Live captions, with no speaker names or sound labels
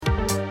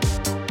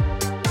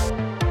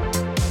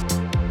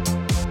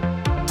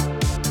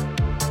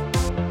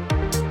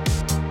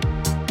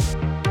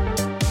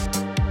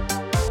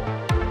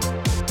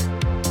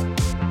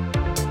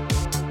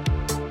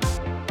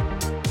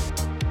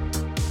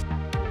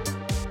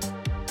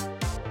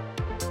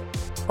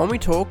Omni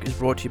Talk is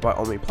brought to you by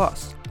Omni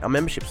Plus, our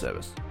membership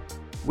service.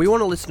 We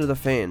want to listen to the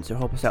fans who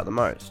help us out the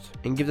most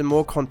and give them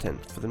more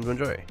content for them to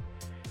enjoy.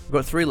 We've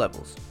got 3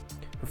 levels.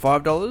 For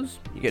 $5,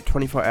 you get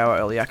 24-hour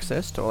early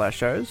access to all our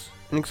shows,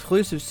 an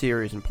exclusive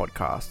series and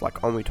podcasts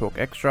like Omni Talk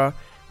Extra,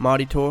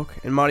 Marty Talk,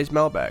 and Marty's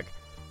Mailbag.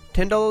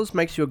 $10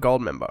 makes you a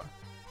gold member.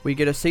 We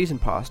get a season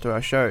pass to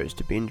our shows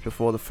to binge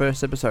before the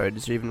first episode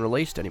is even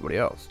released to anybody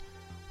else,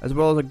 as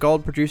well as a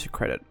gold producer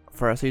credit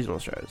for our seasonal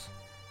shows.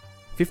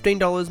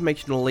 $15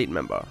 makes you an elite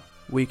member,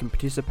 where you can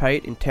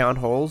participate in town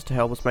halls to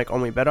help us make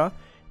Omni better,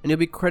 and you'll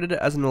be credited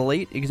as an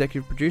elite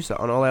executive producer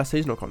on all our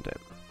seasonal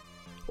content.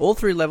 All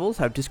 3 levels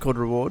have Discord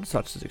rewards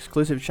such as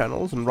exclusive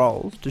channels and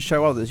roles to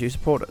show others you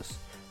support us.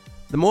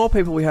 The more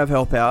people we have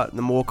help out,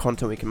 the more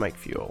content we can make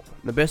for you all.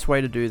 The best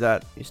way to do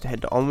that is to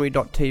head to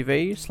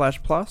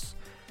omni.tv/plus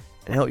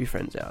and help your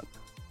friends out.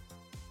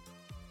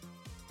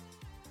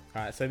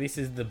 Alright, so this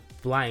is the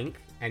blank,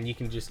 and you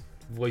can just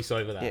voice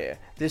over that. Yeah,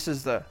 this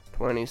is the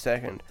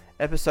 22nd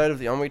episode of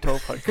the Omni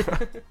Talk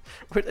podcast.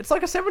 It's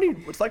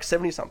like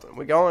 70 something.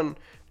 We're going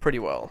pretty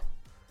well.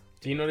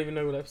 Do you not even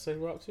know what episode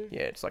we're up to?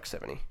 Yeah, it's like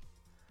 70.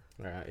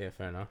 Alright, yeah,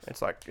 fair enough.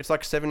 It's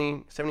like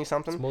 70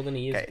 something. It's more than a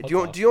year's Okay,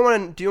 podcast.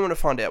 do you want to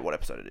find out what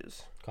episode it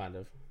is? Kind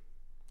of.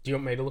 Do you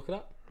want me to look it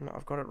up? No,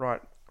 I've got it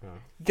right. Oh.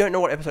 You don't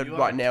know what episode You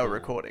right are now cool. we're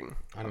recording.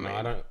 I don't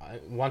know.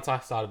 Once I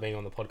started being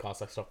on the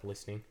podcast, I stopped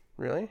listening.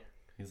 Really?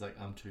 He's like,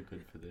 I'm too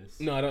good for this.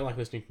 No, I don't like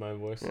listening to my own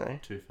voice. Really?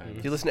 Too famous.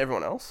 Do you listen to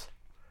everyone else?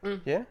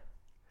 Mm. Yeah?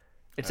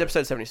 It's Alright.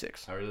 episode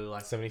 76. I really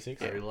like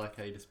 76? I really like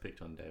how you just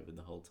picked on David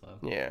the whole time.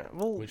 Yeah.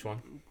 Well, Which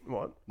one?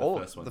 what? The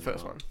first one The you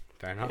first like. one.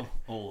 Fair enough.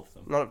 All of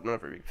them. Not a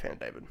very big fan of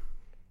David.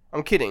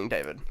 I'm kidding,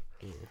 David.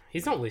 Yeah.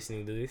 He's not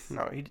listening to this.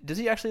 No, does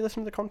he actually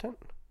listen to the content?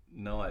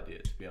 No idea,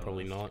 to be honest.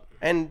 Probably not.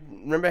 And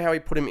remember how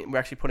we're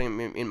actually putting him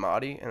in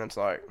Marty, and it's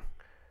like,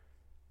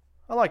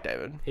 I like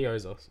David. He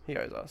owes us. He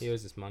owes us. He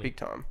owes us money. Big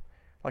time.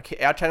 Like,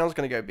 our channel's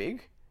going to go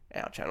big.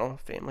 Our channel,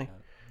 family.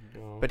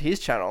 Oh. But his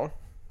channel,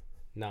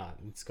 Nah,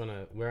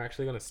 we're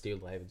actually gonna steal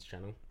David's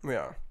channel. we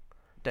are.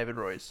 David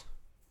Roy's.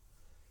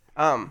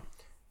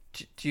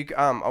 Do you,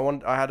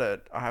 I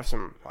have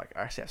some, like,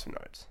 I actually have some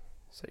notes.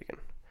 So you can,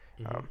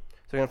 so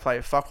we're going to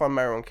play Fuck One,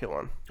 Marry One, Kill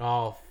One.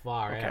 Oh,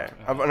 far Okay.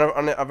 out.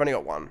 I've only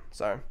got one,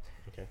 so.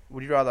 Okay.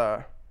 Would you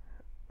rather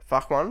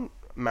fuck one,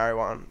 marry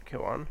one,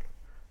 kill one?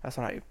 That's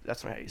not how you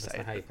That's say not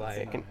it. how you play.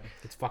 You can-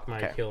 It's fuck,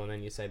 marry, Okay. kill, and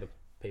then you say the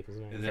people's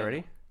name. Is Okay,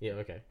 ready? Yeah,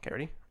 okay. Okay,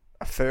 ready?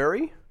 A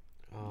furry,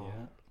 Oh.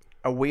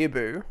 Yeah. a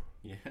weeaboo,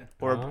 Yeah.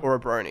 or a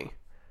brony.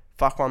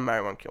 Fuck one,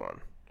 marry one, kill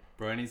one.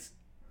 Bronies.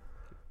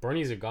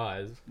 Bronies are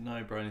guys.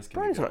 No, bronies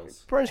can Bronies, be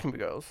girls. bronies can be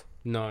girls.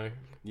 No,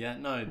 Yeah,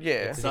 no. Yeah.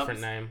 it's a some-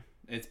 different name.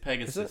 It's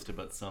Pegasus, Is it?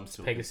 but some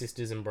still.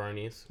 Pegasisters and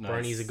bronies. No,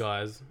 Bronies it's- are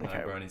guys. No, Okay.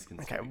 bronies can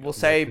still Okay, be we'll girls.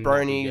 say They can be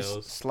bronies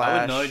girls. slash.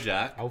 I would know,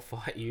 Jack. I'll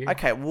fight you.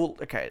 Okay,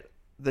 okay.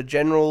 The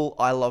general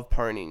I love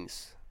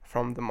ponies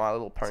from the My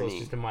Little So Pony. it's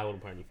just a My Little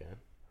Pony fan.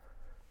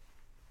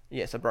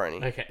 Yes, a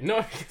brony. Okay,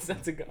 no, 'cause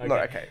that's a guy. Okay. No,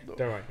 okay. Don't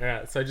worry.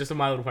 Alright, so just a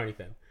My Little Pony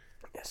fan.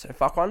 Yeah, so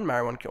fuck one,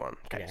 marry one, kill one.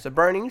 Okay, Okay. so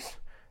bronies,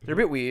 they're a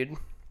bit weird.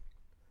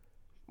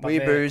 But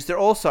Weeaboos, they're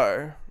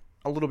also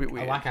a little bit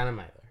weird. I like anime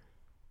though.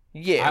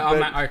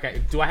 Yeah,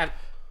 Okay, do I have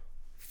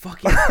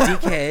fucking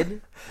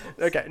dickhead?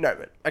 okay, no,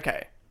 but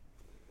okay.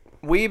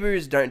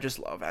 Weeaboos don't just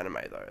love anime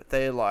though.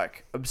 They're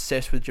like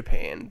obsessed with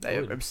Japan.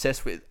 They're Good.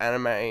 obsessed with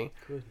anime.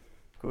 Good.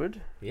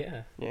 Good?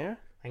 Yeah, Yeah?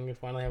 I can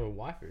finally have a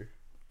waifu.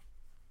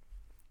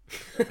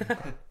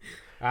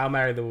 I'll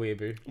marry the weeaboo.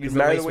 You'd Because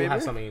marry at the least we'll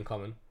have weeaboo? something in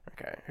common.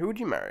 Okay. Who would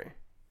you marry?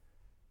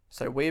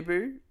 So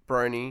weeaboo,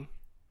 brony,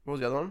 what was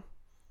the other one?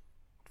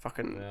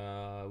 Fucking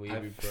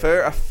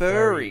Weeaboo, a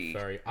furry.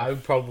 Furry. I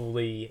would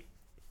probably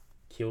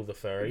kill the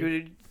furry.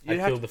 you'd I'd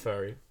have kill the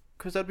furry.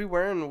 because they'd be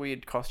wearing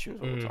weird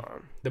costumes all the Mm.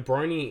 time. The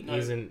brony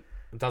No.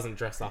 doesn't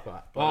dress up.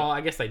 Well,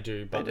 I guess they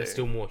do, but They they're do.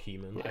 still more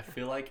human. Yeah. I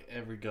feel like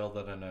every girl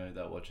that I know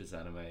that watches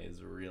anime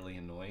is really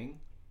annoying,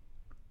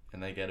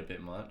 and they get a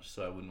bit much.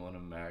 So I wouldn't want to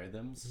marry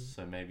them.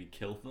 So maybe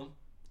kill them.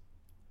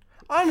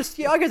 I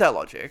understand. Yeah, I get that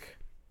logic.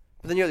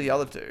 But then you got the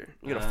other two.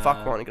 You gotta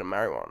fuck one, you gotta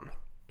marry one.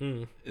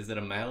 Mm. Is it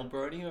a male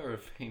brony or a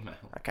female?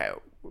 Okay,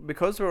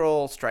 because we're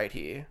all straight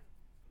here,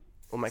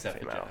 we'll make Except a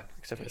for female. Jack.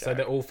 Except for So Jack.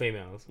 they're all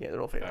females. Yeah, they're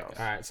all females.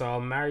 Alright, so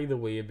I'll marry the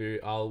weeaboo,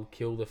 I'll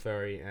kill the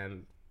furry,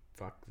 and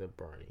fuck the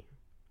brony.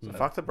 So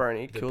fuck the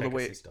brony, The kill the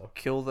Pekka sister.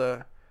 kill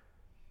the...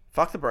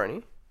 Fuck the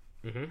brony.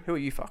 Mm-hmm. Who are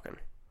you fucking?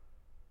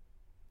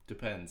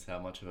 Depends how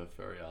much of a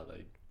furry are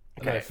they.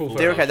 Okay, Are full they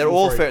furry. They're okay. They're Full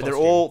all furry fair. They're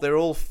costume.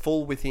 all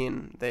full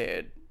within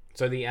their...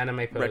 So the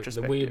anime the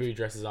Retrospective. weeaboo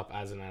dresses up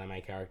as an anime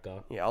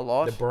character. Yeah, a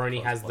lot. The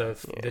brony has the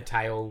Yeah. the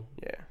tail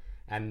Yeah.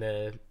 and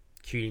the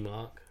cutie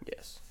mark.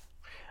 Yes.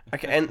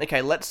 Okay,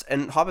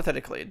 and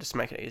hypothetically, just to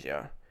make it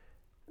easier,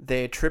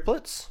 they're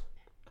triplets.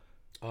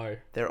 Oh,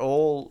 They're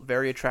all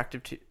very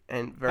attractive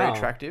very Oh.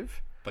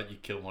 attractive. But you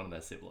kill one of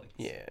their siblings.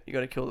 Yeah, you got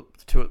to kill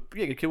the two.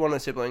 Yeah, you kill one of their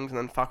siblings and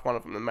then fuck one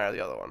of them and marry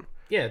the other one.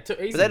 yeah, too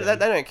easy. But they then.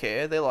 don't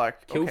care. They're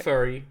like Kill okay.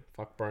 furry,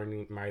 fuck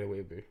brony, marry the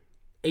weeaboo.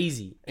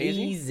 Easy.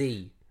 Easy?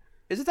 Easy.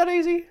 Is it that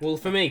easy? Well,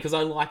 for me, because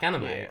I like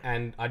anime, Yeah.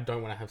 and I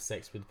don't want to have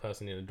sex with a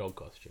person in a dog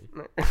costume.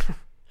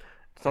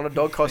 It's not a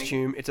dog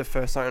costume. It's a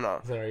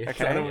fursona. Sorry,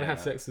 Okay. I don't want to have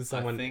sex with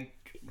someone.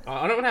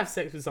 I don't want to have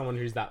sex with someone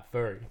who's that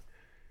furry.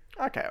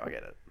 Okay, I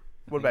get it.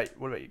 What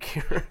about you,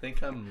 Kieran? I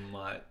think I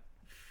might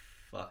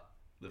fuck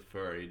the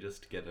furry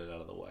just to get it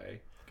out of the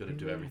way. Got to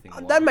do everything.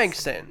 That once. makes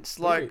sense.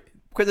 Like,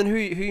 because then who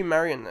you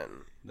marrying then?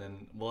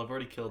 Then, well, I've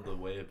already killed the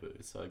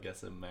weeaboo, so I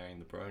guess I'm marrying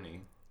the brony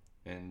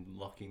and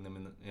locking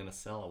them in a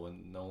cellar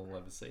when no one will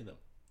ever see them.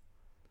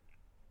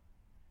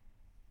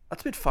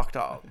 That's a bit fucked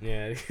up.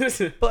 Yeah.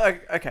 But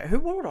like, okay,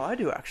 what would I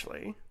do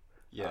actually?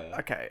 Yeah.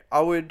 Okay,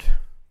 I've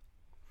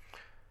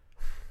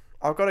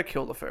got to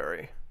kill the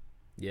furry.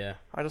 Yeah.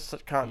 I just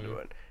can't do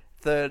it.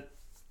 The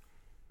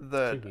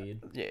Too weird.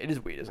 Yeah, it is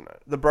weird, isn't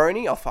it? The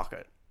brony, I'll fuck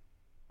it.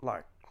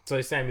 Like, So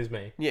same as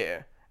me.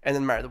 yeah, and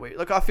then marry the weird.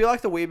 Look, I feel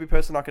like the weird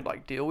person I could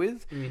like deal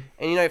with, and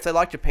if they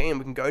like Japan,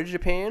 we can go to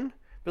Japan.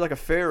 But like a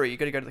furry, you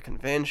got to go to the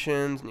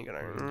conventions, and you got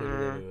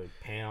to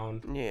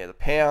Pound. yeah, the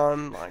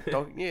pound, like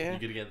dog, yeah. You got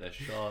to get their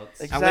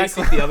shots. Exactly. At least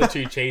if the other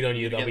two cheat on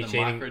you, You they'll get be the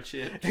cheating.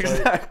 microchip.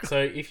 Exactly. So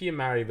if you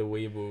marry the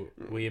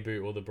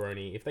weeaboo or the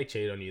brony, if they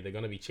cheat on you, they're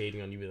gonna be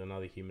cheating on you with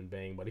another human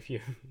being. But if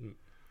if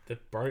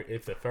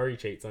the furry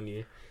cheats on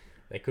you,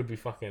 they could be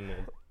fucking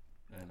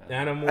an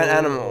animal. An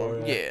animal,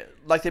 or, yeah.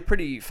 Like they're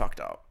pretty fucked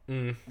up.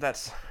 Mm,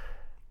 That's.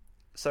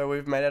 So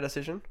we've made our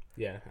decision.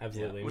 yeah,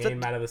 absolutely. Yeah. Me and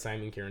Matt are the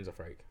same, and Kieran's a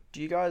freak.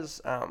 Do you guys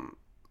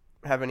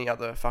have any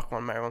other fuck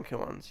one, marry one, kill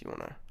ones you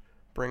want to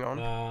bring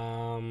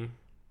on?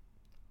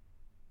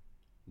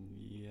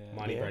 Yeah.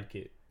 Marty Yeah. Brad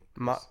Kid.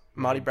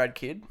 Marty Brad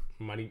Kid.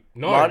 Marty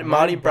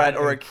Brad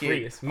or a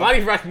kid. Chris.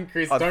 Marty Brad and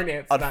Chris. Don't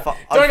answer I'd that. fu-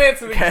 Don't I'd-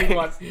 answer the okay. kid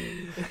ones.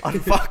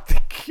 I'd fuck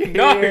the kid.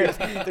 No.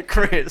 The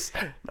Chris.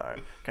 No.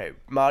 Okay,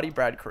 Marty,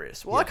 Brad,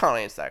 Chris. Well, I Yeah. can't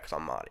answer that because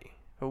I'm Marty.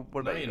 What No,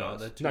 about you're you not. guys?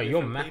 They're two No, you're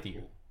different Matthew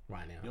people.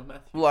 right now. You're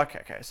Matthew. Well,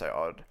 okay,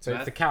 so So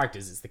it's the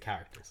characters. It's the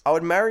characters. I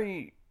would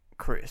marry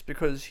Chris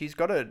because he's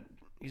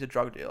a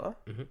drug dealer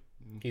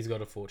He's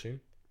got a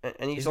fortune. and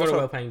he's He's got also a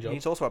well-paying job.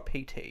 He's also a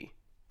PT,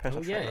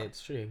 personal Oh, yeah, trainer.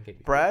 it's true. He can keep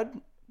you- Brad,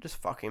 just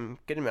fuck him,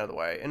 get him out of the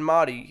way. And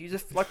Marty, he's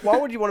just like, why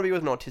would you want to be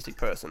with an autistic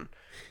person?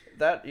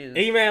 That is.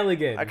 Email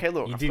again. Okay,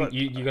 look, you I've didn't. got-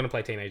 You're gonna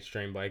play Teenage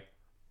Dream by.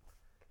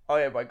 Oh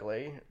yeah, by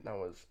Glee.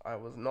 I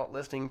was not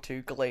listening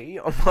to Glee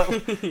on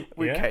my.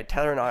 Yeah? Okay,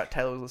 Taylor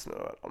was listening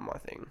to it on my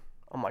thing,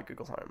 on my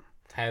Google Home.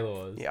 Taylor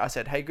was. Yeah, I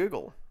said, "Hey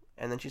Google,"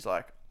 and then she's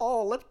like,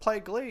 "Oh, let's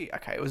play Glee."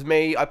 Okay, it was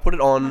me. I put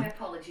it on. My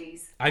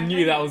apologies. I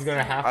knew that was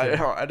gonna happen.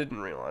 I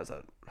didn't realize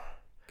that.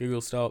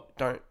 Google stop.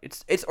 Don't.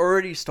 It's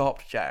already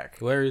stopped, Jack.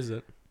 Where is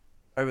it?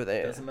 Over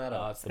there. Doesn't matter.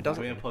 Oh, it's the It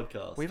doesn't- We're a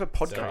podcast. We have a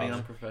Stop podcast. being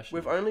unprofessional.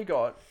 We've only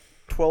got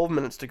 12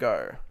 minutes to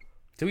go.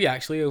 Do we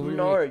actually?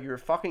 No, you're a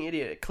fucking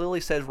idiot. It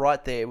clearly says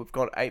right there we've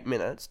got 8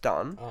 minutes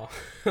done. Oh,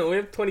 we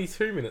have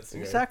 22 minutes to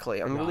go.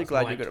 Exactly. I'm No, really it's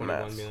glad more you're like good at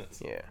 21 maths.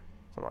 minutes. Yeah,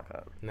 something like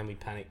that. And then we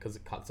panic because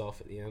it cuts off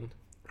at the end.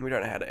 We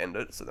don't know how to end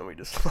it, so then we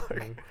just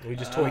like We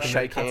just Uh, talk and then it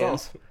shake cuts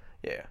hands. off.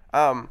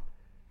 Yeah.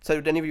 So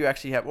did any of you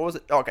actually have? What was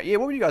it? Oh, okay. Yeah.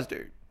 What would you guys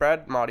do?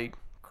 Brad, Marty,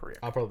 Korea.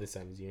 I'm probably the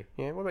same as you.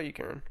 Yeah. What about you,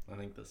 Karen? I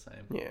think the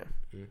same. Yeah.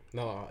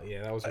 No,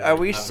 yeah, that was. Are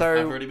we I've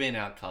so? already been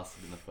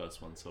outcasted in the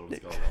first one, so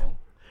it'll go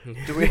wrong.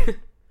 Do we?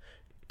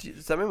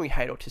 Does that mean we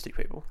hate autistic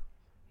people?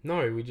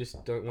 No, we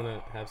just don't want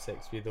to have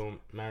sex with or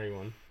marry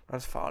one. I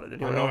just farted.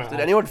 Did I anyone, know, else? Did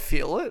I- anyone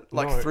feel it?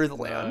 Like No. through the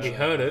No. lounge? We Yeah,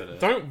 heard I it. heard it.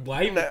 Don't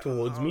wave it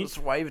towards me. Just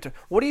wave it to.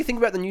 What do you think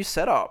about the new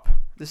setup?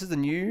 This is the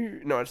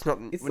new. No, it's not.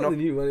 It's we're not the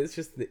new one. It's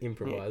just the Yeah.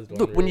 improvised one.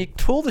 Look, when you really.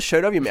 pull the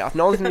shirt over your mouth,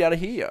 no one's gonna be able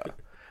to hear you.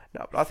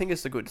 No, but I think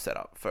it's a good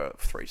setup for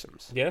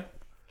threesomes. Yeah.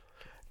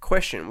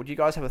 Question: would you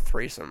guys have a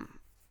threesome,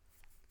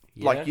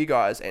 Yeah. like you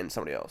guys and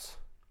somebody else?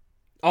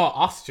 Oh,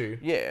 us two.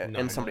 Yeah, No,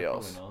 and somebody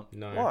Probably else. not.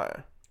 No.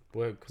 Why?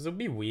 Because it'd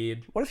be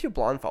weird. What if you're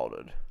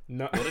blindfolded?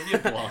 No. What if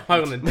you're blind?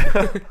 Hold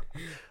on.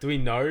 Do we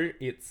know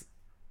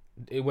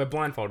we're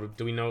blindfolded?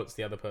 Do we know it's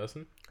the other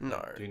person?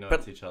 No. Do you know but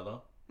it's each other?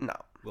 no,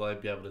 Will I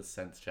be able to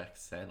sense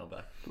Jack's scent or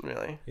back?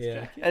 really.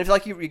 Yeah. And if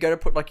like you go to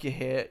put like your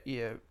hair,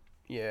 your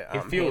feel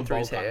hand through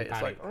his Volkan hair,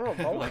 it's like panic.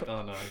 oh, I'm like, Volkan.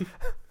 oh no.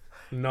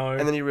 No.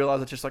 And then you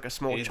realize it's just like a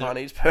small Either-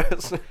 Chinese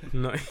person.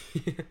 No.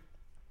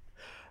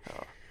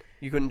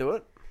 You couldn't do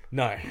it.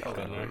 no. Oh,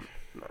 God, no.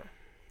 No.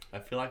 I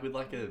feel like with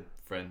like a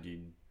friend you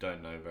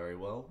don't know very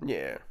well,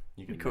 Yeah.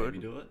 you could could. maybe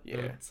do it.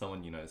 Yeah. But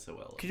someone you know so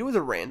well. Could you do it with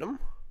a random?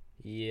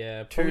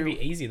 Yeah, probably Two-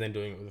 be easier than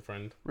doing it with a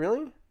friend.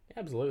 Really? Yeah,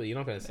 absolutely. You're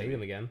not going to see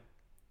them again.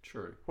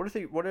 True. What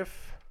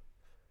if?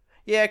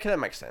 Yeah, okay, that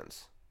makes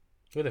sense.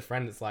 With a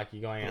friend, it's like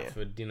you're going out Yeah.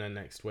 for dinner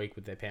next week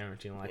with their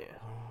parents. You're like, Yeah.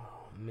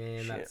 oh man,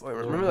 Shit. that's Wait,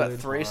 remember that awkward."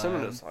 threesome?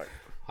 And time. it's like,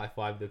 High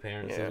five the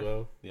parents Yeah. as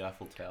well. The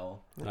Eiffel Tower.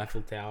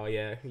 Eiffel Tower,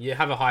 yeah. You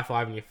have a high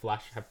five and you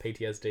flash, have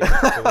PTSD.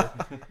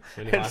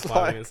 when you're high It's fiving,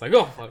 like- it's like,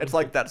 oh, fuck. it's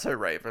like That's So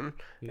Raven,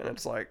 Yeah. and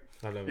it's like,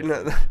 I've never, you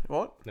know, seen,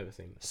 what? never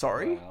seen that.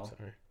 Sorry. Wow.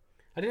 Sorry.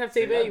 I didn't have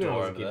See TV that when I door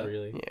was a over kid, there?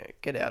 really. Yeah,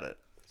 get out it.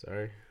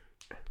 Sorry.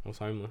 I was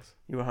homeless.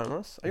 You were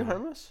homeless? Are you No.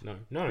 homeless? No,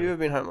 no. Have you ever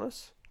been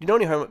homeless? Do you know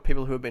any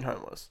people who have been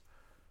homeless?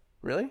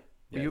 Really?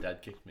 Yeah, You-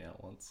 Dad kicked me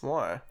out once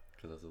Why?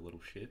 because I was a little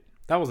shit.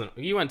 That wasn't.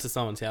 You went to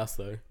someone's house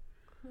though.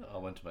 I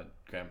went to my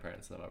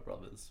grandparents and then my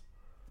brothers.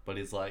 But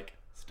he's like,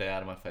 stay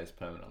out of my face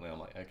permanently. I'm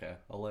like, okay,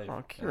 I'll leave. Oh,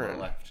 And Kieran.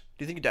 I left.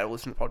 Do you think your dad will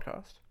listen to the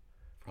podcast?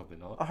 Probably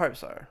not. I hope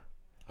so. Hope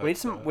We need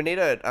so. we need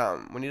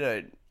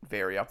to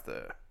vary up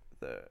the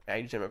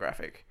age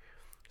demographic.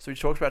 So we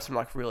talked about some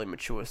like really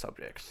mature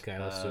subjects. Okay,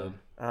 let's do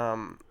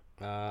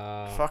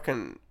it.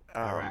 Fucking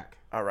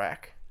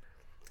Iraq,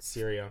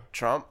 Syria.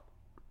 Trump,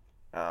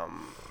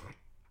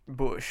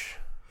 Bush.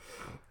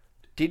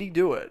 Did he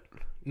do it?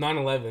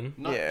 9/11.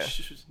 No, Yeah.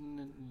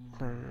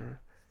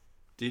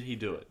 Did he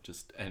do it?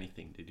 Just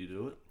anything. Did he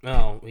do it?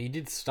 Oh, he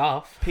did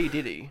stuff. P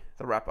Diddy,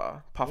 the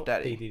rapper, Puff What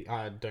Daddy, P. Diddy?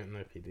 I don't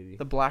know P. Diddy.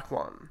 the black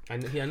one. I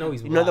know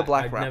he's You know the black.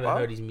 black I've rapper, never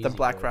heard his music. the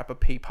black though. rapper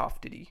P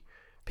Puff Diddy. Is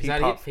P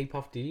that Puff. it? P.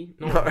 Puff Diddy?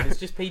 No, No. it's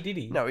just P.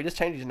 Diddy. No, he just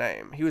changed his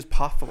name. He was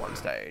Puff for one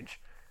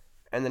stage,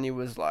 and then he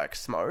was like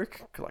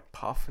Smoke, like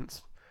Puff and.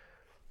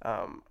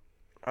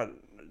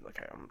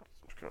 Okay, I'm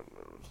just gonna.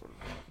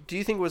 Do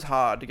you think it was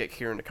hard to get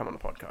Kieran to come on the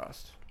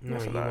podcast? No,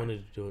 Yes or he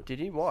wanted to do it. Did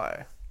he?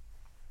 Why?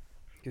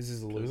 Because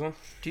he's a loser.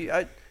 Do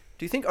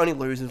you think only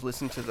losers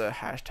listen to the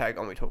hashtag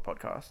On We Talk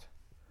podcast?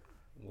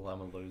 Well,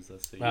 I'm a loser,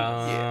 so yes.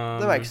 Yeah,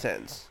 that makes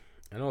sense.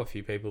 I know a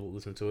few people that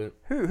listen to it.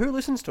 Who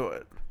listens to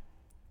it?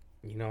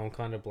 You know, I'm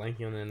kind of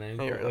blanking on their names.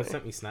 Oh, but really? They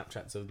sent me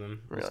Snapchats of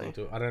them Really? listening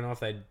to it. I don't know if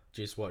they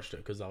just watched it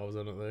because I was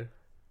on it though.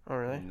 Oh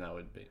really? That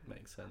would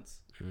make sense.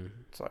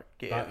 It's like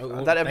yeah, But,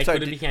 well, that they episode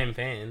could have did, became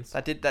fans.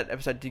 that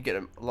episode did get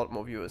a lot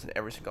more viewers than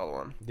every single other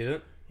one. Did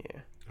it?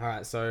 Yeah, All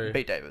right, so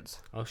beat David's.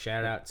 I'll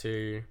shout out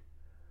to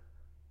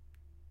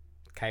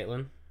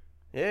Caitlin.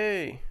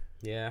 Yay!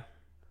 Yeah.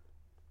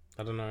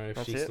 I don't know if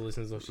That's she it? still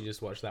listens or she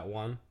just watched that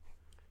one.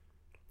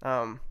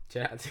 Um,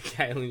 Shout out to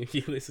Caitlin if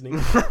you're listening.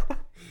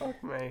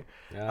 fuck me.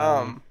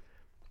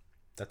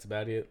 That's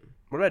about it.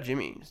 What about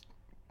Jimmy?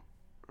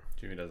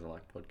 Jimmy doesn't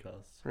like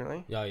podcasts.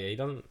 Really? Yeah, he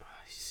doesn't.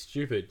 He's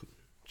stupid.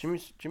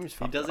 Jimmy's He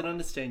fucked doesn't up.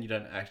 understand you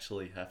don't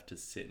actually have to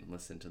sit and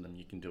listen to them.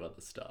 You can do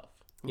other stuff.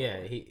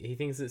 Yeah, he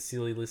thinks it's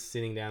silly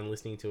sitting down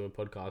listening to a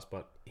podcast,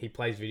 but he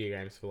plays video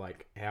games for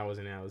like hours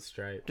and hours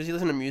straight. Does he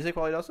listen to music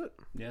while he does it?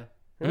 Yeah.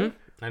 Really?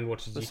 And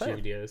watches The YouTube same.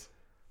 videos.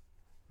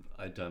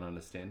 I don't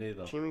understand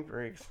either. Jimmy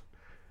Briggs.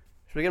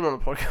 Should we get him on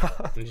the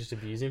podcast? And just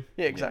abuse him.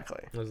 Yeah, exactly.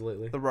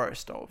 Absolutely. The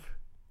roast of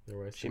The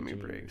roast of Jimmy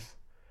Briggs.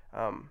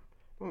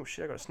 Oh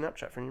shit! I got a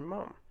Snapchat from your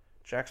mum,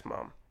 Jack's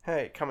mum.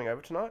 Hey, coming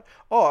over tonight?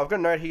 Oh, I've got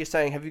a note here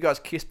saying, "Have you guys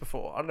kissed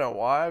before?" I don't know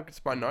why.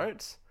 It's my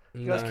notes.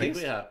 You guys No. I think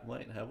kiss? we have.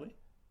 Wait, have we?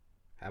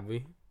 Have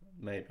we?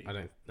 Maybe. I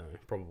don't know.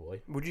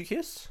 Probably. Would you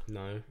kiss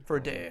No. for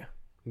a dare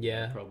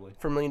Yeah. Probably.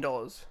 for $1 million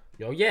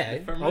Oh yeah.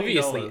 For $1 million.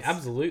 Obviously.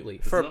 Absolutely.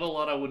 There's For- not a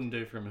lot I wouldn't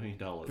do for $1 million.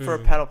 for a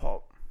paddle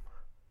pop?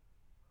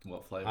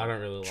 What flavor? I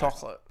don't really like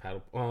Chocolate.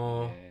 paddle.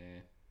 Oh, Yeah.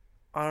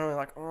 I don't really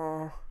like.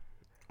 Oh,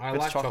 I It's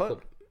like chocolate?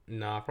 chocolate.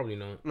 Nah, probably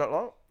not. not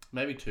like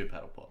Maybe 2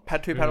 paddle pops.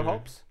 Pad 2 paddle Mm.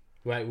 pops.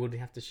 Wait, would you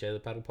have to share the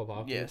paddle pop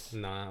after? Yes.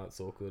 Nah, that's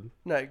awkward.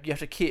 No, you have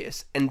to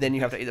kiss and then you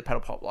have to eat the paddle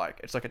pop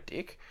like it's like a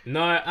dick.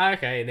 No,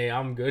 okay, yeah,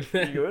 I'm good.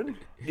 You good?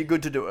 You're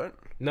good to do it.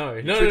 no,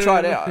 Should no, we no, try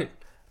no, it no. out?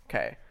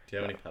 Okay. Do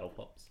you have any paddle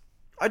pops?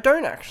 I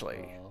don't actually.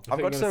 Oh. I I've thought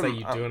you got were some. gonna say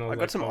you do, and I was I've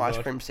got like, some oh, ice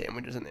God. cream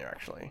sandwiches in there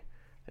actually.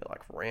 They're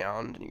like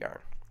round, and you go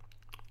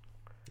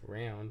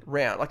Round.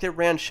 round, like they're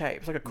round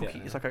shapes, like a cookie.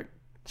 Yeah. It's like a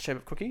shape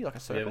of cookie, like a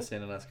Have you ever circle.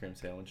 seen an ice cream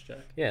sandwich, Jack?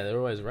 Yeah, they're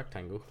always a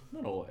rectangle.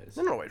 Not always.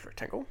 They're not always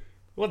rectangle.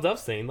 Ones I've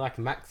seen, like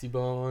Maxi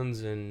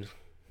Bonds, and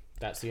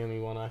that's the only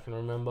one I can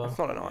remember. It's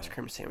not an ice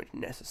cream sandwich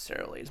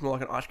necessarily. It's more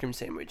like an ice cream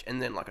sandwich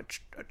and then like a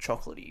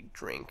chocolatey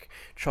drink,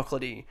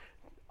 chocolatey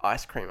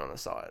ice cream on the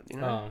side. You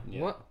know? Oh,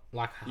 Yeah. what?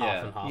 Like half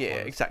Yeah. and half. yeah,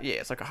 ones. exactly.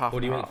 Yeah, it's like a half What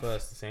do and you eat half.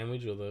 first, the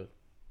sandwich or the?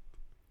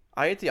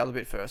 I ate the other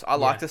bit first. I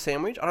like Yeah. the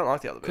sandwich. I don't like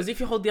the other bit. Because if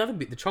you hold the other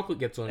bit, the chocolate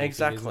gets on. your fingers,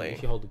 and Exactly.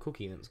 If you hold the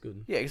cookie, then it's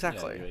good. Yeah, Yeah,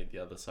 exactly. you eat the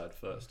other side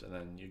first, and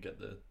then you get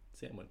the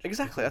sandwich.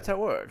 Exactly. That's how it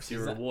works. It's your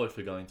Is that- reward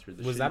for going through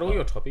the Was shitty that all part.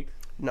 your topic?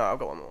 No, I've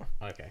got one more.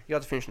 Okay. You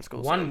guys are finishing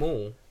school One soon.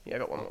 more. Yeah, I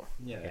got one more.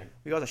 Yeah. Okay.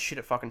 You guys are shit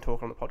at fucking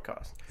talking on the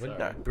podcast. Sorry.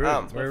 No.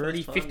 Brilliant. my We're already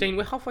first time. 15.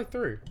 We're halfway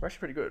through. We're actually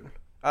pretty good.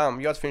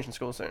 You guys finishing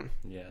school soon.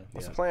 Yeah.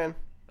 What's yeah. the plan?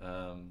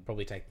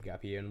 Probably take a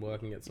gap year and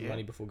work and get some Yeah.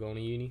 money before going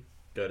to uni.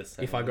 Go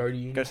to If I go to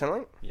uni. Go to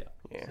Centrelink? Yeah.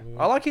 Yeah. Centrelink.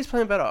 I like his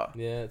plan better.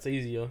 Yeah, it's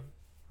easier.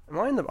 Am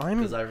I in the...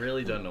 Because I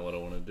really don't know what I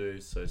want to do,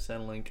 so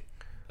Centrelink,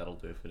 that'll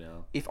do for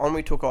now. If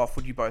Onwe took off,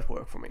 would you both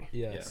work for me?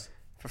 Yes.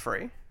 For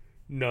free?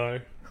 No.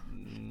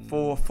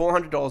 For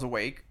 $400 a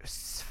week,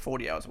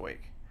 40 hours a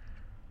week.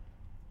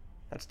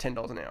 That's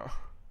 $10 an hour.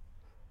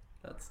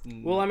 That's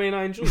Well, I mean,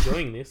 I enjoy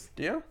doing this.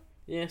 Do you?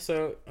 Yeah,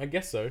 so I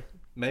guess so.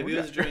 maybe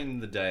it was during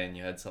the day and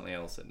you had something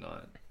else at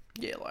night,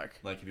 Yeah, like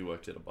like if you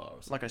worked at a bar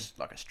or something.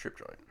 like a strip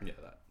joint. Yeah,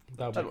 that.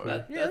 That'll That'd be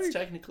work. cool. That, Yeah, that's we-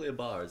 technically a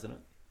bar, isn't it?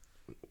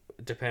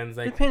 It depends.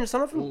 They, Depends.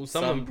 Some of them, well,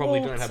 some of them probably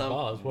well, don't have some-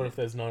 bars. What if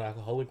there's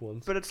non-alcoholic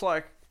ones? but it's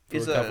like For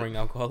is recovering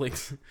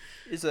alcoholics.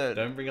 a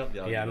Don't bring up the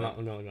Yeah, argument.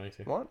 I'm not going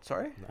to. what?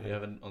 Sorry. No. We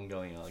have an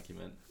ongoing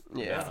argument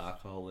Yeah. about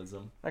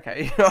alcoholism.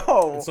 Okay.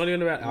 Oh. It's not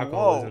even about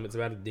alcoholism. It's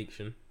about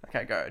addiction.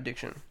 Okay, go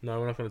addiction. No,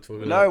 we're not going to talk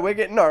about No, we're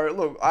getting no.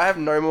 Look, I have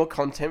no more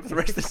content for the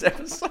rest of this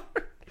episode.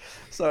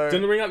 So, Do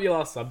you want to bring up your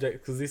last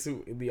subject? Because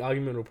the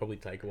argument will probably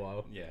take a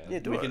while. Yeah,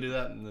 do we it. can do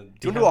that in the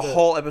do you you want to do a have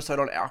whole episode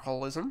on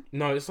alcoholism?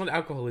 No, it's not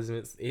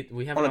alcoholism.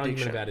 We have On an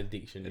addiction. argument about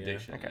addiction. Yeah.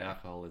 addiction. Okay. And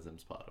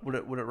alcoholism's part of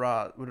it. Would it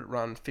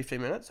run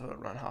 15 minutes or would it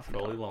run half an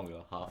Probably hour?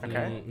 longer, half an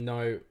Okay. hour.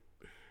 No.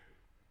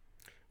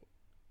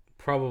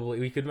 Probably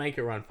we could make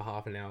it run for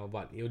half an hour,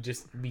 but it'll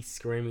just be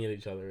screaming at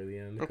each other at the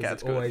end. Okay, Because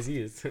that's it good. always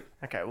is.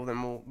 Okay, well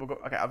then we'll go.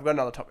 Okay, I've got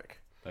another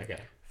topic. Okay.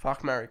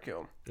 Fuck, marry,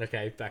 kill.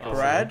 Okay. Back Oh, up.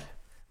 Brad,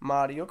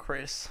 Marty, or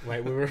Chris?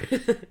 Wait, we were.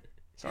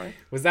 Sorry.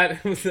 was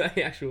that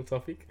the actual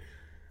topic?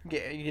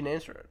 Yeah, you didn't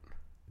answer it.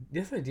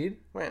 Yes, I did.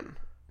 When?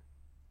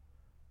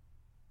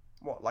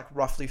 What, like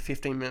roughly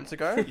 15 minutes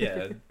ago?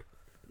 Yeah.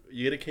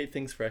 You gotta keep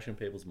things fresh in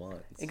people's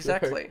minds.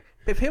 Exactly.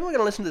 But people are going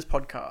to listen to this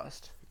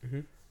podcast.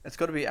 Mhm. It's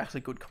got to be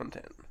actually good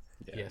content.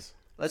 Yeah. Yes.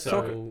 Let's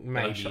So talk.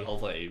 maybe. I'll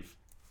leave.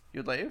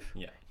 You'd leave?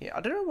 Yeah. Yeah,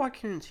 I don't know why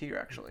Kieran's here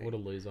actually. What a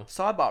loser.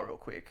 Sidebar, real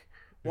quick.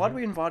 Why did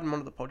we invite him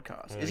onto the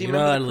podcast? Is he a you member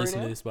know of how to the crew listen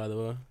now? to this, by the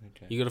way.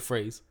 Okay. You got to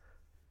freeze.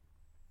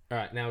 All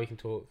right, now we can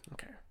talk.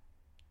 Okay.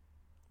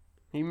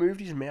 He moved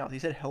his mouth. He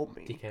said, "Help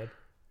me." Dickhead.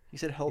 He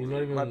said, "Help He's me."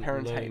 not even My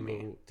parents hate learning me.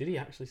 the- Did he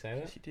actually say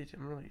Yes, that? he did.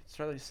 It's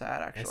really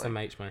sad, actually.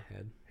 SMH my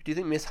head. Do you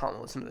think Miss Hunt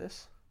will listen to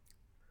this?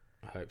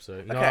 I hope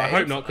so. No, Okay. I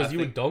hope not, because I you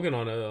were think- dogging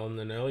on it on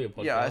an earlier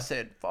podcast. Yeah, I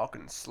said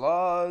fucking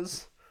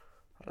slurs.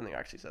 I don't think I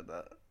actually said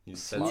that. You You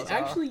said Slurs. so.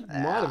 actually might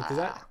have, because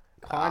that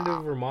kind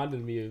of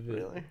reminded me of it.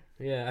 Really?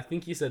 Yeah, I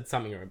think you said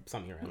something around Yeah.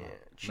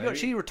 that. Maybe.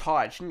 She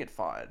retired. She didn't get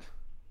fired.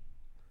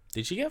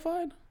 Did she get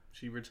fired?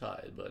 She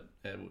retired, but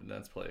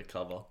that's probably a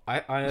cover.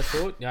 I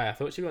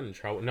thought she got in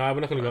trouble. No, we're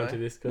not going to go into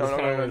this No, because not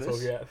I gonna want go to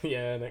into talk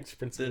about next The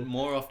principle.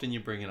 more often you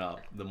bring it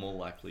up, the more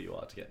likely you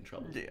are to get in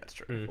trouble Yeah, that's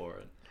true. Mm. for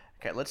it.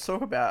 Okay, let's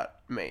talk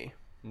about me.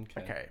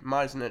 Okay. Okay,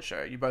 Marty's Net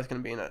Show. You're both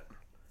going to be in it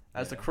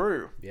as the Yeah.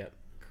 crew. Yep.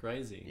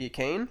 Crazy. You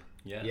keen?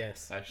 Yeah.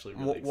 Yes. Actually,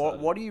 really What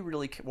excited. do you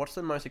really? What's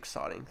the most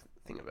exciting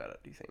thing about it?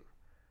 Do you think?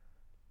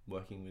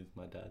 Working with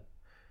my dad.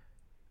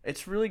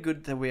 It's really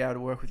good to be able to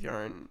work with your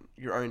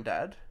own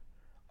dad.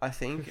 I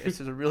think it's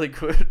a really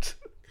good.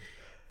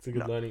 It's a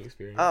good learning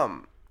experience.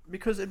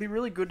 Because it'd be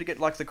really good to get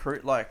like the crew,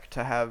 like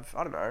to have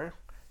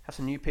have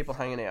some new people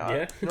hanging out.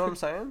 Yeah. You know what I'm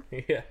saying?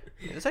 yeah.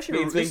 It's I actually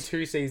mean, it's been this-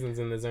 2 seasons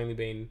and there's only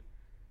been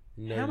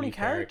no How many new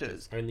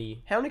characters? characters?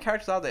 Only How many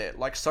characters are there?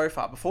 Like so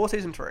far, before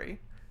season 3,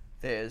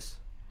 there's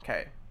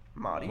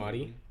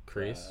Marty.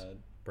 Chris, Brad,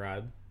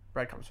 Brad,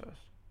 Brad comes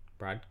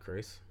first.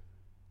 Chris.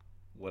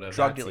 whatever.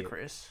 Drug That's dealer it.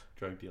 Chris.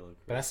 Drug dealer. Chris.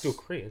 But that's still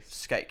Chris.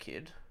 Skate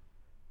kid.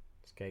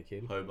 Skate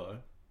kid. Hobo.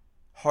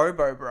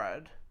 Hobo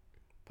Brad.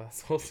 But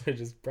that's also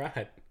just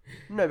Brad.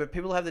 No, but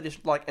people have the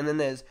like, and then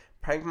there's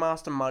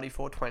Prankmaster Marty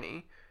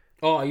 420.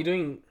 Oh, are you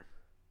doing...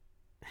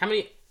 How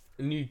many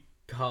new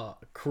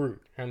crew?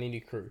 How many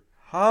new crew?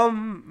 How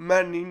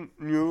many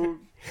new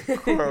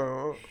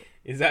crew?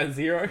 Is that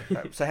 0?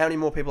 So how many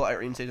more people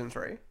are in season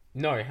 3?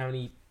 No, how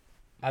many...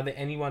 Are there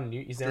anyone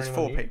new? Is there There's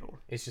anyone 4 new? people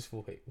It's just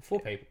 4 people. 4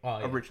 people. Oh,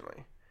 yeah.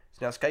 originally.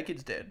 So now Skate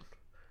Kid's dead.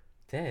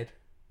 Dead?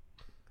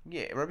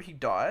 Yeah, remember he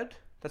died?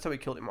 That's how we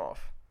killed him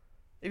off.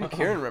 Even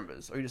Kieran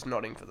remembers. Or you're just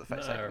nodding for the face.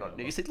 No, I sake of remember.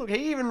 nodding. You see, look,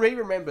 he even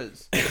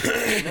remembers.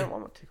 No,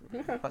 I'm not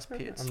tickling. That's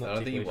Pierce. I'm I not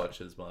don't think he ticklish.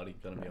 watches Marty.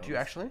 Gonna be honest. Do you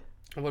actually?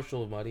 I watched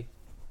all of Marty.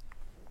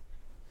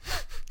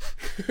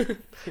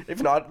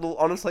 Even I, well,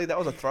 honestly, that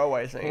was a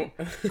throwaway scene.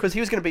 Because he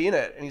was going to be in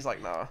it, and he's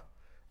like, nah. I'm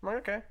like,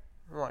 okay.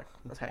 I'm like,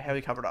 okay, how do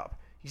you cover it up?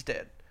 He's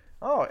dead.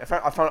 Oh, I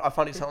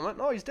found his helmet.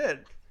 Oh, he's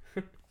dead.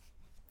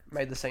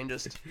 Made the scene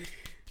just...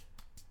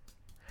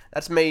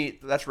 That's me.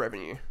 That's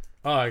revenue.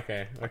 Oh,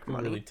 okay. I couldn't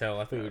money. really tell.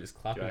 I thought you were just Do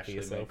you clapping for actually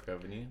yourself. make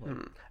revenue? Like,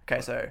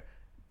 Okay, so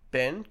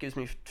Ben gives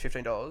me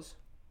 $15.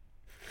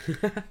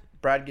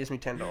 Brad gives me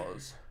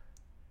 $10.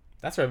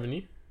 That's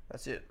revenue.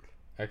 That's it.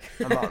 Okay.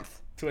 A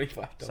month.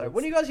 $25. So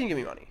when are you guys going to give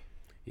me money?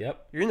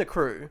 Yep. You're in the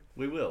crew.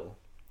 we will.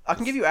 I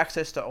can give you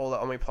access to all the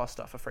Omni Plus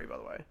stuff for free, by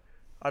the way.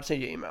 I just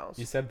need your emails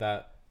You said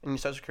that and your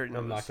social security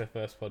on numbers. like the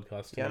first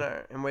podcast. Yeah, I too.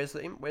 know. And where's the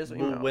Well,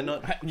 email? we're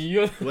not.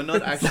 You're We're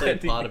not actually a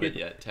sending part of me- it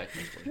yet,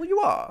 technically. Well, you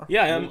are.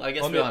 Yeah, I am. Well, I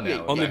guess on we the, are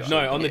now. On the Yeah.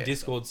 no, on the Yeah.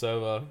 Discord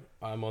server,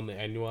 I'm on the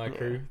NUI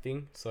crew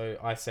thing. So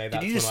I say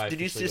that. Did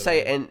you just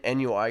say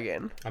NUI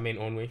again? I mean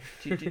NUI.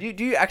 Did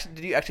you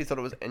actually thought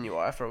it was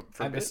NUI for a At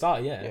the bit?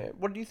 start, yeah. Yeah.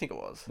 What do you think it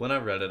was? When I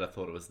read it, I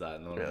thought it was that,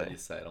 and then when I Really? heard you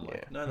say it, I'm Yeah.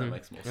 like, no, that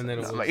makes more sense. And then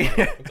it was No, like,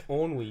 mate. it's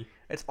NUI.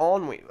 It's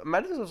Ennui.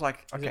 Imagine it was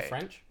like Is okay, it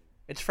French?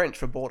 it's French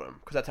for boredom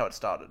because that's how it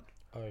started.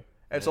 Oh.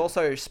 It's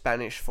also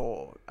Spanish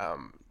for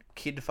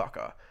kid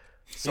fucker.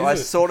 So Is I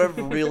it? sort of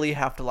really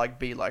have to like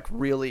be like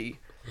really.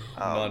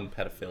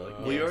 Non-pedophilic.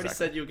 Well, you already exactly.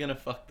 said you were gonna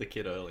fuck the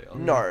kid earlier.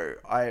 No,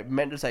 I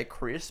meant to say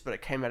Chris, but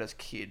it came out as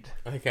kid.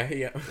 Okay,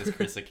 yeah. Is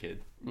Chris a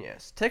kid?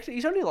 Yes, technically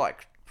he's only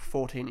like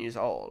 14 years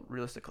old.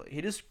 Realistically,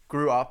 he just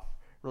grew up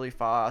really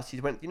fast. He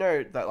went,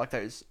 that like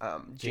those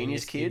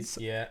genius kids.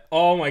 Yeah.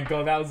 Oh my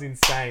god, that was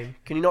insane.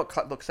 Can you not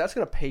cut? Look, so that's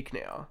gonna peak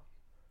now.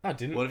 I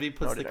didn't. What if he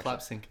puts No, I the didn't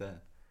clap sync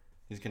there?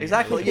 He's gonna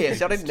Exactly. get Yeah.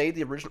 So I didn't need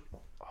the original.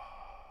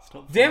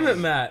 Stop Damn it,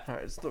 farting. Matt. No,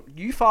 look,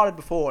 you farted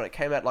before and it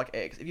came out like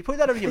eggs. If you put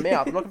that over your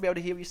mouth, I'm not gonna be able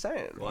to hear what you're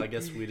saying. Well, I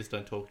guess we just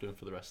don't talk to him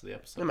for the rest of the That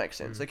episode. makes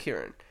sense. So,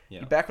 Kieran, Yeah.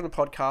 you're back on the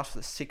podcast for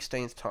the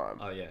 16th time.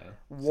 Oh yeah.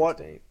 What?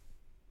 Did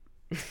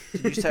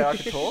you say I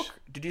could talk?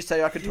 Did you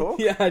say I could talk?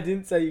 Yeah, I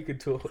didn't say you could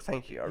talk.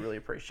 Thank you. I really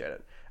appreciate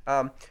it.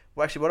 Well,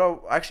 actually, what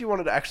I actually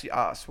wanted to actually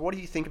ask, what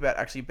do you think about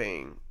actually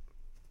being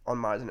on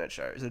Mars and Ed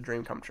show? Is it a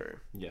dream come true?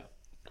 Yeah.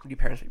 Would your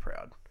parents be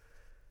proud?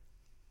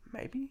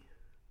 Maybe.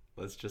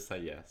 Let's just say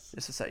yes.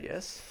 Just to say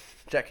yes.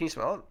 Jack, can you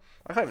smell it?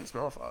 I can't even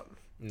smell a fart.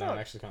 No, I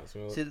actually can't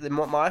smell it. See,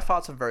 my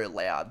farts are very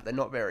loud. But they're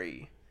not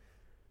very.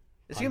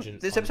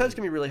 Pungent, This episode's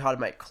gonna be really hard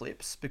to make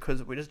clips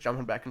because we're just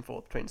jumping back and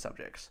forth between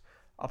subjects.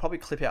 I'll probably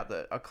clip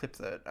the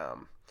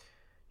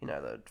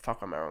the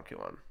fuck my Maronki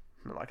one.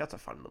 And like that's a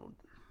fun little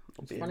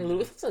bit. Funny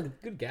little. It's a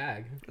good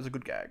gag. It was a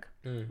good gag.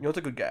 Mm. You know what's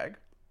a good gag?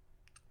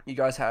 You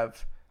guys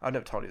have. I've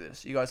never told you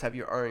this. You guys have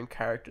your own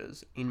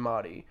characters in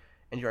Marty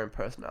and your own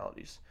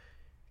personalities.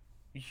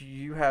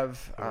 You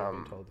have. I've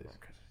been told this.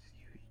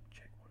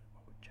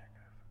 What would Jack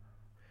have?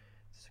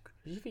 This is a good-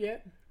 Did you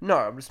forget? No,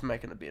 I'm just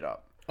making a bit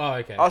up. Oh,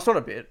 okay. Oh, it's not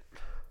a bit.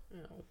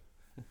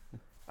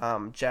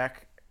 Oh.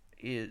 Jack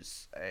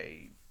is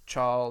a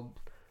child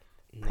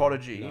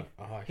prodigy. No.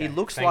 Oh, okay. He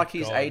looks Thank like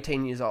he's God.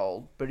 18 years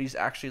old, but he's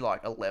actually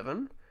like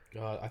 11.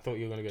 God, I thought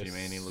you were gonna go. Do you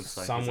mean he looks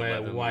like somewhere he's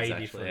 11, way he's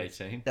actually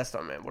different? 18? That's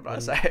not man. What did I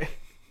When- say?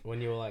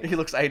 When you were like, He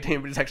looks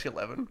 18, but he's actually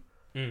 11.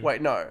 Mm.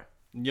 Wait, no.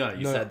 Yeah,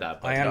 you No, said that,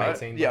 but I am No,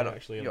 18. yeah, but no. I'm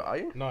actually. Are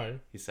you? No,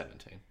 he's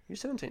 17. You're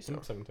 17 still.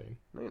 I'm 17.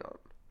 No, you're not.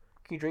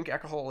 Can you drink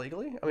alcohol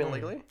legally? I mean, No.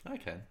 legally? I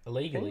can.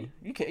 Illegally,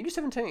 You can. You're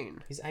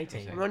 17. he's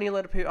 18. Okay. I'm only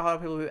allowed to hire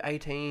people who are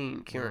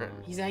 18, Kieran.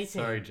 Oh. He's 18.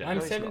 Sorry, Jack. I'm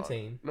No, he's not.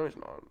 17. No, he's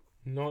not.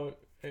 No,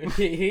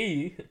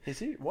 he. Is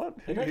he? What?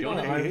 I don't Do you know.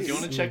 want I'm- to? Do you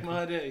want to check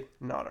my ID?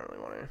 No, I don't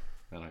really want to.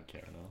 I don't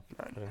care enough.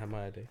 I don't have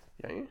my ID.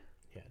 Yeah, you?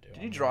 Yeah, I do.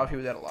 Did you drive here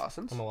without a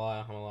license? I'm a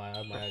liar. I'm a liar. I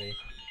have my ID.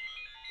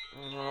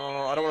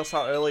 Oh, I don't want to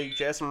start early,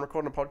 Jess. I'm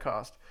recording a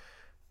podcast.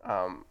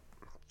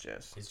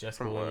 Jess. Is Jess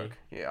from calling work.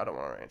 Yeah, I don't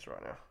want to answer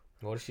right now.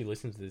 What if she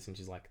listens to this and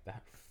she's like,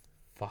 that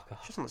fucker?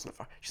 She doesn't listen to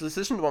fuck. She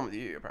listened to the one with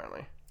you,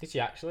 apparently. Did she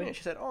actually? Yeah,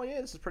 she said, "Oh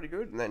yeah, this is pretty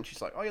good." And then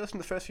she's like, "Oh, you listened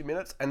to the first few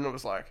minutes," and it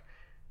was like,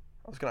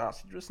 I was gonna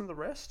ask, "Did you listen to the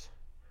rest?"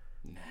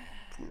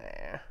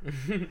 Nah.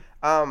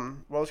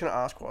 What I was gonna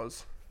ask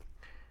was,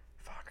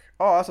 fuck.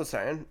 Oh, I was just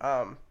saying,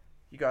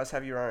 you guys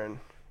have your own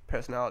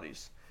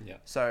personalities. Yeah.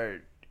 So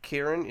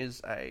Kieran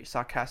is a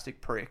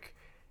sarcastic prick,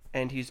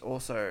 and he's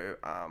also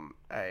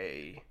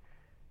a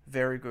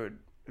very good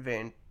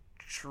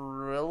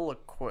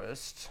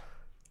ventriloquist.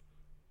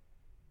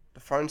 The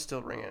phone's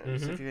still ringing.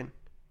 So Mhm. if you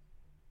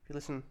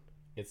listen,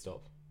 It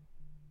stopped.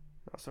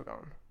 no, it's still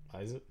going. Oh,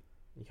 is it?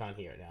 You can't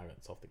hear it now.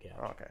 It's off the couch.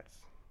 Oh, okay.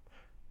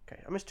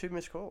 Okay, I missed 2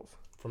 missed calls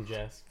From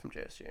Jess. from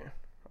Jess. Yeah,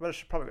 I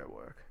should probably go to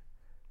work.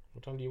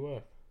 What time do you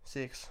work?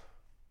 6.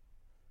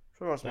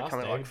 She wants me to Last come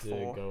at day like to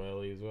 4. go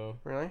early as well.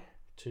 Really?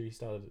 2. He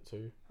started at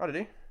 2. Oh, did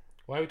he?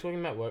 Why are we talking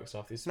about work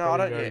stuff? This is No, I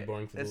probably don't. very Yeah,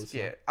 boring for the it's,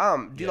 listener. yeah.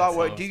 Do you Yeah, like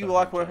work? so Do you stuff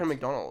like like working at jobs.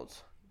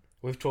 McDonald's?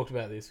 We've talked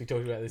about this. We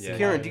talked about this. Yeah. in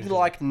Kieran, the do you original-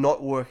 like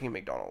not working at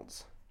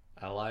McDonald's?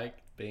 I like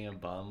being a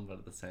bum, but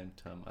at the same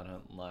time, I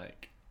don't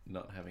like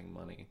not having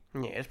money.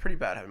 Yeah, it's pretty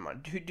bad having money.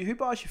 Who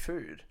buys your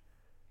food?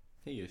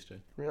 He used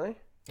to. Really?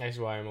 I used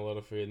to buy him a lot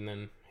of food and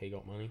then he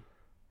got money.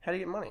 How do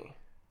you get money?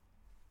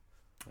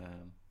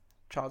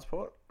 Child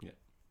support?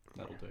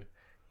 That'll do.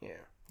 Yeah.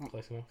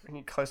 Close enough.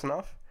 Close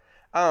enough.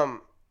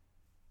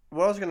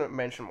 What I was gonna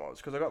mention was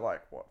because I got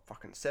like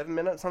fucking 7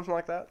 minutes, something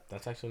like that.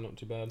 That's actually not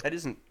too bad. It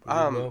isn't.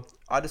 Well.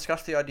 I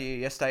discussed the idea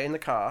yesterday in the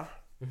car.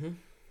 Mm-hmm.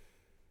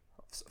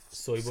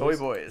 Soy boys. Soy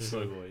boys.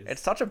 Soy boys.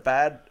 It's such a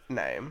bad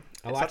name.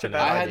 I It's like such a it.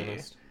 bad I had idea.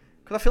 this.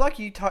 Because I feel like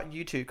you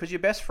two, because you're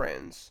best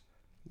friends,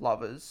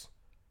 lovers,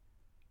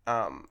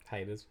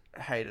 Haters.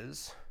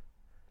 haters.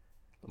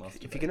 If you're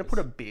Masturbators. gonna put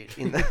a bit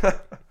in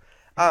there,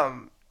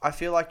 I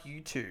feel like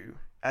you two,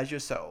 as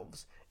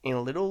yourselves, in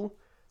a little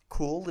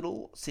cool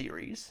little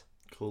series.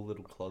 Cool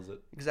little closet.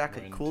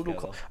 Exactly, We're in cool little.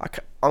 together.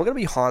 I'm gonna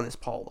be behind this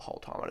pole the whole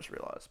time. I just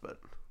realised, but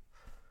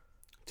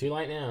Too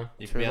late now.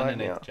 You Too can be late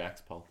underneath now.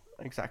 Jack's pole.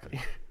 exactly.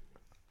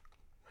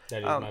 That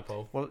is my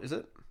pole. What is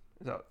it?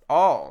 Is that?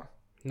 Oh,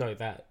 No,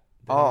 that.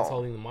 The one that's Oh.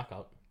 holding the mic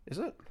up. is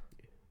it?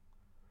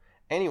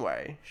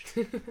 Anyway,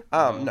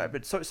 no,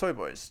 but soy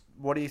boys.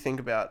 What do you think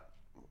about?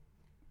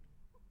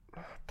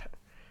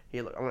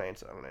 Here, look. I'm gonna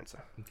answer.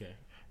 Okay.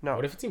 No.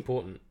 What if it's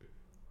important?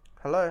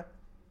 Hello.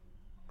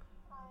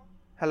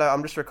 Hello.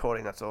 I'm just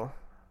recording. That's all.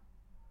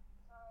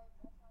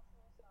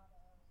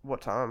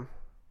 What time?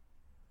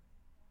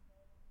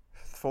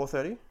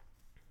 4:30.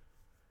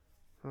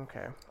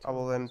 Okay. I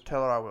will then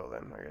tell her I will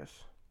then. I guess.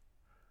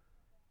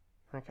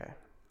 Okay.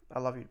 I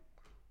love you.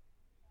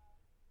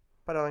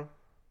 Bye, darling.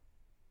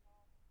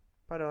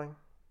 Bye, darling.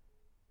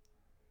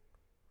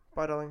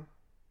 Bye, darling.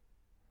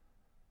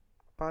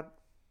 Bye.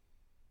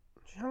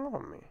 She hung up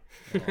on me.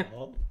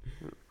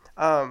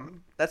 Aw.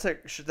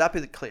 Should that be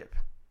the clip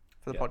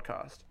for the Yeah.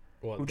 podcast?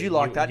 What, Would you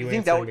like that? You You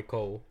think that answering would- the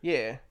call?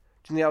 Yeah.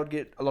 Do you think that would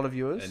get a lot of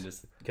viewers? and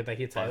just Could they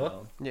hear find Taylor?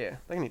 out. Yeah,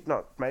 they can.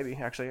 No, maybe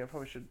actually, I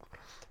probably should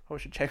We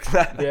should check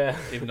that. Yeah.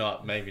 If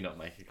not, maybe not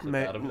make a clip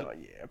out of it. No,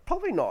 yeah,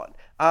 probably not.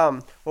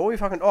 What were we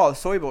fucking? Oh, the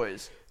Soy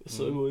Boys.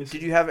 So boys.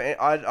 Did you have?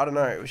 I don't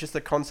know. It was just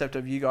the concept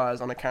of you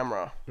guys on a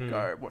camera.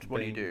 Go. What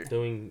do you do?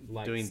 Doing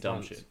Dumb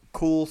stunts. shit.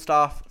 Cool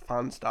stuff,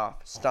 fun stuff,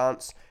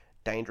 stunts,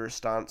 dangerous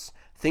stunts,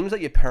 things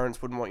that your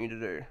parents wouldn't want you to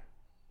do.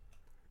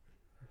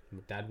 My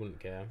dad wouldn't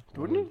care.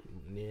 Wouldn't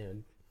he? Yeah.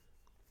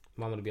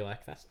 Mum would be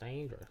like, that's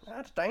dangerous.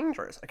 That's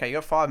dangerous. Okay, you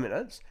got 5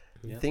 minutes.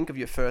 Yeah. Think of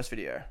your first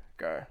video.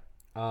 Go.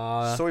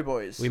 Soy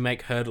Boys. We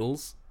make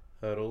hurdles,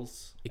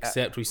 Hurdles.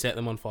 except we set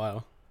them on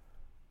fire.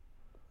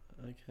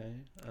 Okay.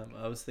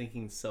 I was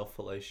thinking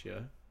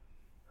self-fellatio.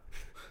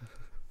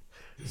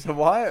 So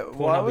why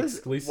Pornhub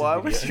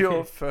exclusive was video.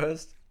 your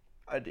first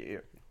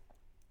idea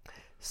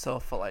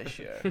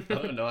self-fellatio?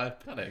 Oh no, I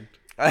panicked.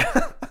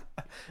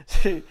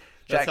 See,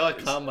 That's Jack, how I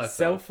calm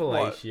myself.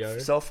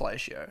 Self-fellatio.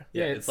 self-fellatio.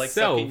 Yeah, it's like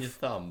self. sucking your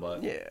thumb,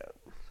 but Yeah,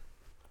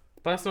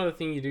 But that's not a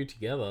thing you do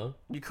together.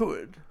 you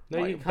could. No,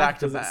 like, you can't. back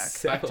to 'cause it's back.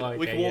 self- back to,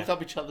 we okay, can walk yeah.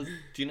 up each other's.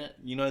 Do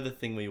you know the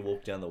thing where you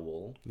walk down the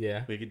wall?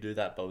 Yeah. We could do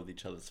that, but with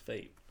each other's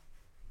feet.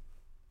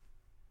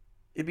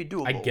 It'd be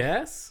doable. I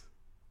guess.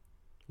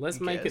 Let's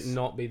You make guess. it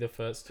not be the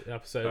first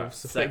episode Alright, of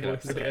Soy second Boys.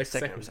 episode. Okay,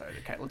 second episode.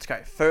 Okay, let's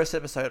go. First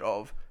episode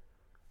of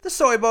the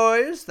Soy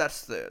Boys.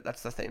 That's the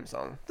theme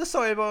song. The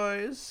Soy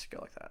Boys. Go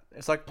like that.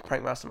 It's like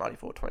Prankmaster Marty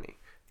 420,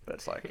 but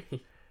it's like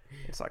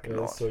Yeah,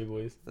 not Soy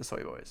Boys. the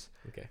Soy Boys.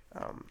 Okay.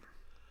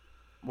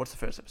 What's the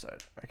first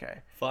episode? Okay,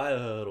 Fire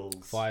hurdles.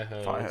 Fire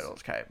hurdles. Fire Hurdles.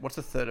 Okay, what's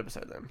the third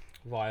episode then?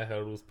 Fire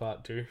hurdles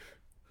part 2.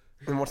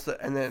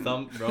 And then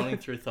Rolling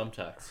through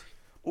thumbtacks.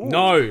 Ooh,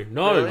 No,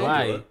 no Really?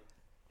 way.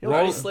 Wait,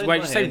 Roll, slid wait, my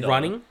did you say hand on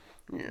running?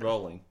 yeah.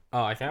 Rolling.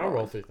 Oh, I think I'll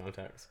roll through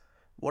thumbtacks.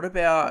 What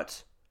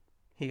about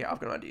here? I've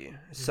got an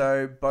idea.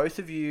 So both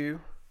of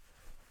you,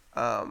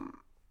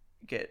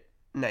 get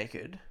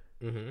naked,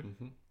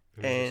 Mm-hmm.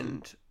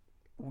 and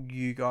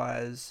you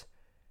guys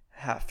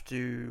have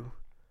to,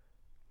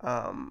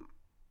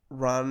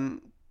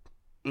 run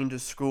into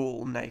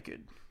school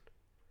naked.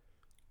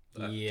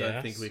 I don't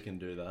Yes. think we can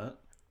do that.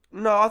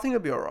 No, I think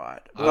it'll be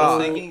alright. I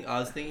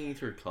was thinking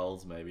through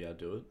Coles. Maybe I'd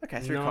do it. Okay,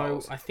 through No,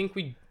 Coles. I think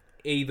we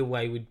either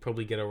way we'd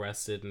probably get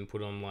arrested and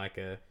put on like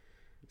a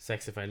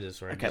sex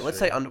offenders registry. Okay, let's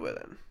say underwear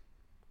then.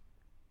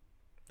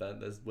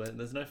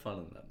 There's no fun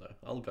in that though.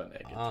 I'll go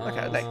naked.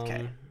 Okay,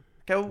 okay.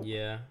 Okay, well,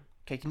 Yeah.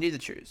 okay, you can either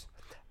choose,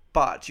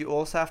 but you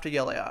also have to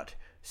yell out,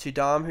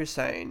 "Saddam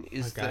Hussein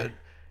is Okay.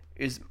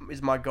 is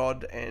my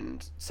God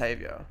and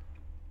Savior,"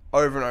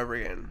 over and over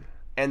again,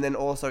 and then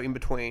also in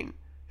between,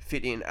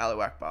 fit in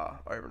Allahu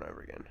Akbar over and over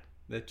again.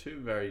 They're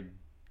two very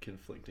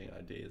conflicting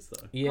ideas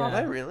though. Yeah. Are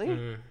they really?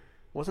 Mm.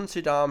 Wasn't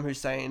Saddam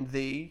Hussein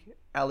the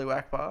Allahu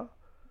Akbar?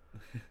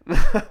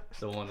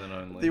 The one and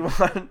only. The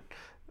one.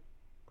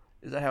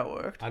 Is that how it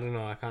worked? I don't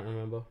know. I can't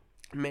remember.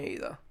 Me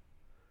either.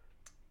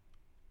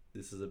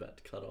 This is about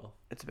to cut off.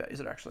 It's about. Is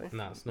it actually?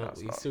 No, it's not.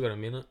 it's You not. still got a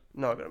minute.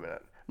 No, I've got a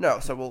minute. No,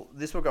 so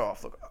this will go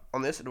off. Look,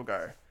 on this it'll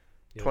go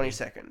Yeah, 20 yeah.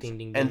 seconds. Ding,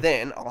 ding, And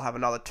ding. then I'll have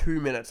another 2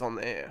 minutes on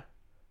the air.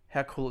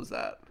 How cool is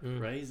that?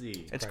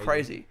 Crazy. It's Crazy.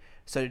 crazy.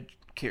 So,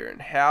 Kieran,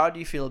 how do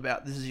you feel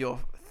about this? Is your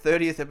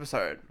 30th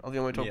episode of the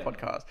Only Talk Yeah.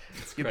 podcast.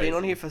 It's You've been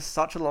on crazy. here for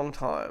such a long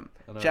time.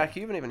 I know. Jack,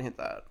 you haven't even hit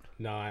that.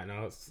 No,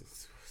 no.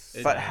 It's-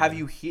 But have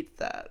you hit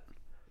that?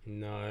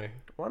 No.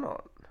 Why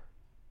not?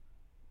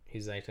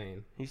 He's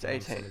 18. He's I'm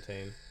 18.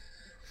 17.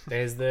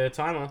 There's the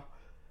timer.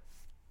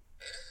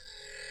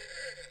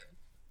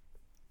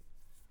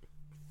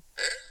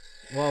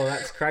 Whoa,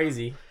 that's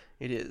crazy.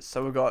 It is.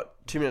 So we've got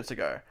 2 minutes to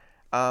go.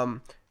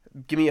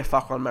 Give me a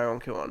fuck one, marry one,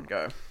 kill one.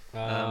 Go.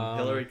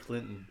 Hillary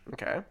Clinton.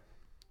 Okay.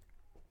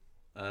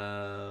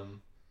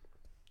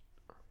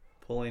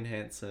 Pauline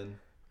Hanson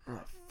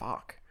Oh,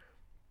 fuck.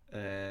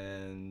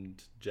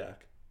 and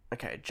Jack.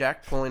 Okay,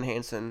 Jack, Pauline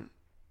Hanson,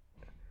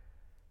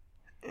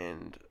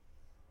 and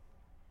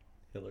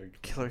Hillary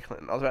Clinton. Hillary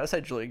Clinton. I was about to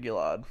say Julia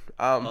Gillard.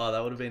 Oh,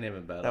 that would have been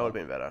even better. That would have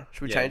been better.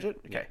 Should we Yeah, change it?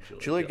 yeah, Okay.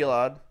 Julia Julia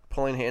Gillard,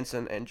 Pauline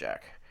Hanson, and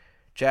Jack.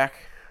 Jack.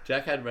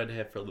 Jack had red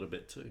hair for a little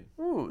bit too.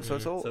 Ooh, so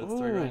it's all. So it's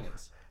three ooh,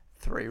 rangers.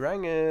 3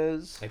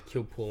 rangers. I'd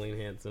kill Pauline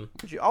Hanson.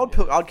 Would you?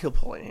 I'd kill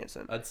Pauline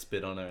Hanson. I'd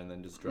spit on her and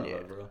then just drive Yeah.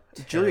 over her.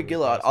 Julia Terrible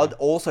Gillard. person. I'd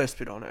also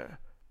spit on her,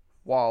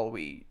 while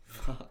we.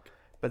 Fuck.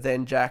 But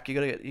then Jack, you're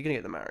gonna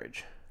get the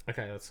marriage.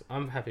 Okay,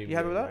 I'm happy. You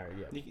happy with that?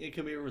 married, yeah. It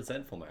could be a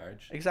resentful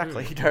marriage.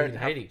 Exactly. Mm, You don't we'd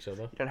have, hate each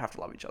other. you don't have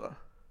to love each other.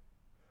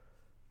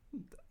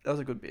 That was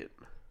a good bit.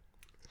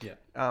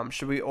 Yeah.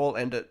 Should we all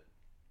end it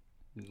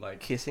Like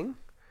kissing?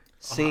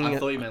 I Singing.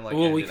 thought you meant like.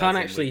 Well, end we it can't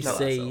as in actually we kill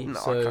see- ourselves. No,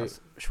 So- I can't.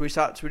 Should we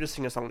start? Should we just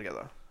sing a song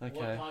together? Okay.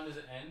 does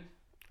it end?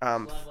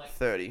 Slide, like-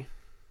 30.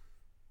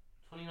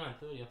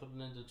 29:30. I thought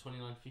it ended at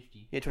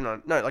 29:50. Yeah,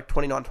 29. No, like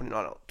 29,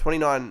 29.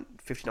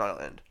 29:59 will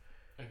end.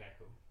 Okay,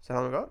 cool. So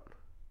how long we got?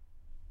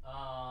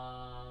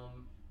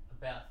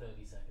 About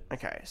 30 seconds.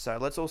 Okay, so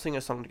let's all sing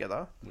a song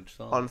together. Which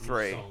song? On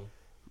 3.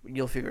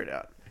 You'll figure it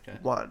out.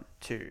 1,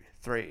 2,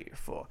 3,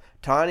 4.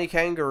 Tiny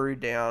kangaroo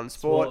down,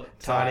 sport.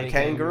 Tiny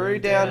kangaroo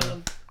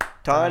down.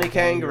 Tiny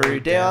kangaroo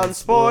down,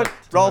 sport.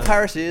 Rolf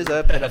Harris is a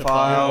Oh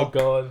pedophile.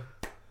 god.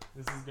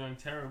 This is going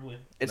terribly.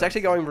 It's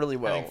actually going really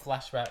well. Having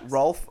flashbacks.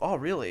 Rolf, oh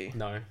really?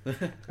 No.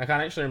 I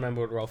can't actually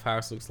remember what Rolf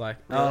Harris looks like.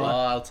 Oh,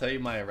 I'll tell you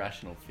my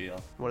irrational fear.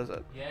 What is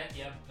it?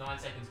 Yeah, 9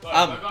 seconds. Go,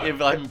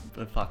 If I'm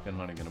fucking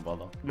not gonna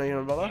bother. No, you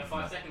don't bother?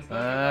 5 seconds.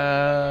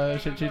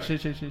 Shit.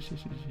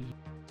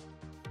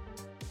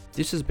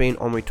 This has been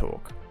On We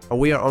Talk, a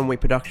We Are On We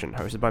production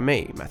hosted by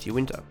me, Matthew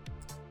Winter.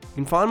 You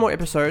can find more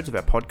episodes of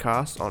our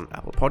podcast on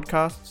Apple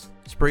Podcasts,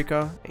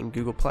 Spreaker, and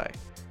Google Play,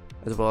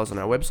 as well as on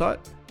our website,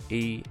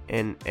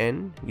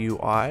 ennui.tv,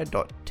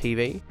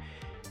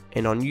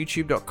 and on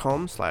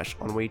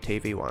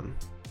youtube.com/onwetv1.